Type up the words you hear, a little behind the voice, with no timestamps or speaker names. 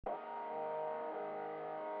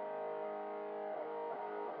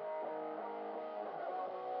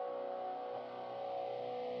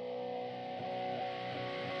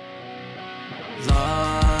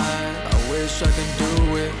wish I could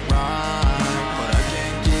do it right, but I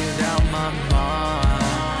can't get out my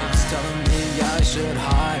mind. It's telling me I should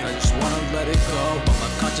hide. I just wanna let it go, but my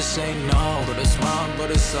conscience say no. But it's wrong,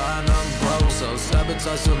 but it's sign I'm broke. So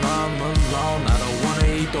sabotage till I'm alone. I don't wanna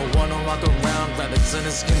eat, don't wanna walk around, rabbits in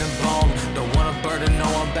the skin and bone. Don't wanna burden, no,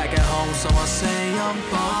 I'm back at home. So I say I'm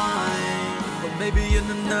fine, but maybe in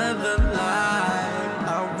another life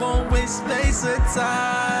I won't waste space or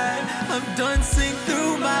time. I'm done seeing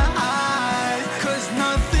through my eyes, cause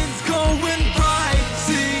nothing's going right,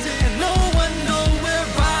 see, and no one know where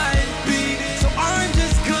I'd be. So I'm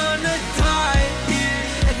just gonna die here,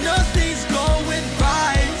 and nothing's going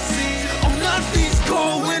right, see. Oh, nothing's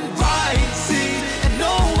going right, see, and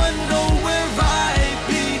no one know where I'd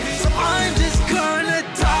be. So I'm just gonna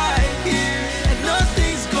die here, and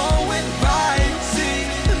nothing's going right, see,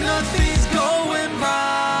 and nothing's going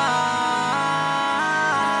right.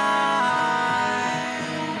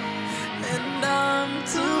 And I'm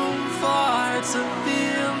too far to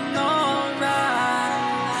feel alright.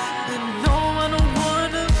 And no, I don't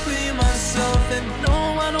wanna be myself, and no,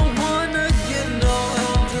 I don't wanna get no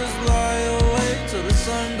help. Just lie awake till the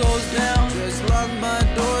sun goes down. Just lock my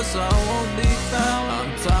door so I won't be found.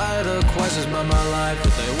 I'm tired of questions about my life,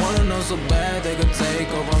 but they wanna know so bad they could take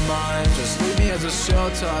over mine. Just leave me as a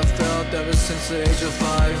shelter I felt ever since the age of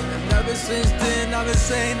 5. And ever since then I've been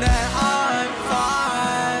saying that I'm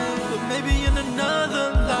fine, but maybe in another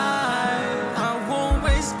life I won't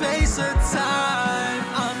waste space or time.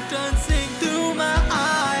 I'm done seeing through my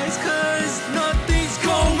eyes, cause nothing's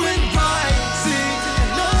going right, see, and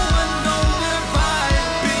no one know where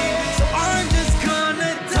I'd be. So I'm just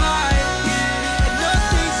gonna die here, and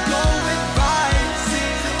nothing's going right,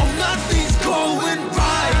 see. Oh, nothing's going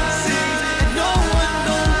right, see, and no one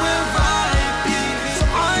know where I'd be. So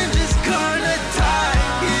I'm just gonna die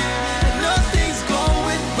here, and nothing's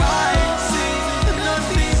going right, see, and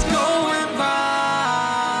nothing's going right.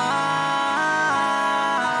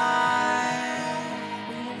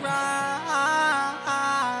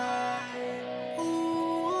 Ooh.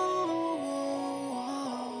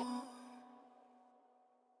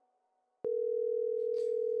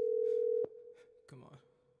 Come on.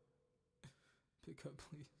 Pick up,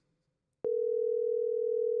 please.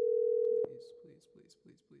 Please, please, please,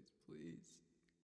 please, please, please.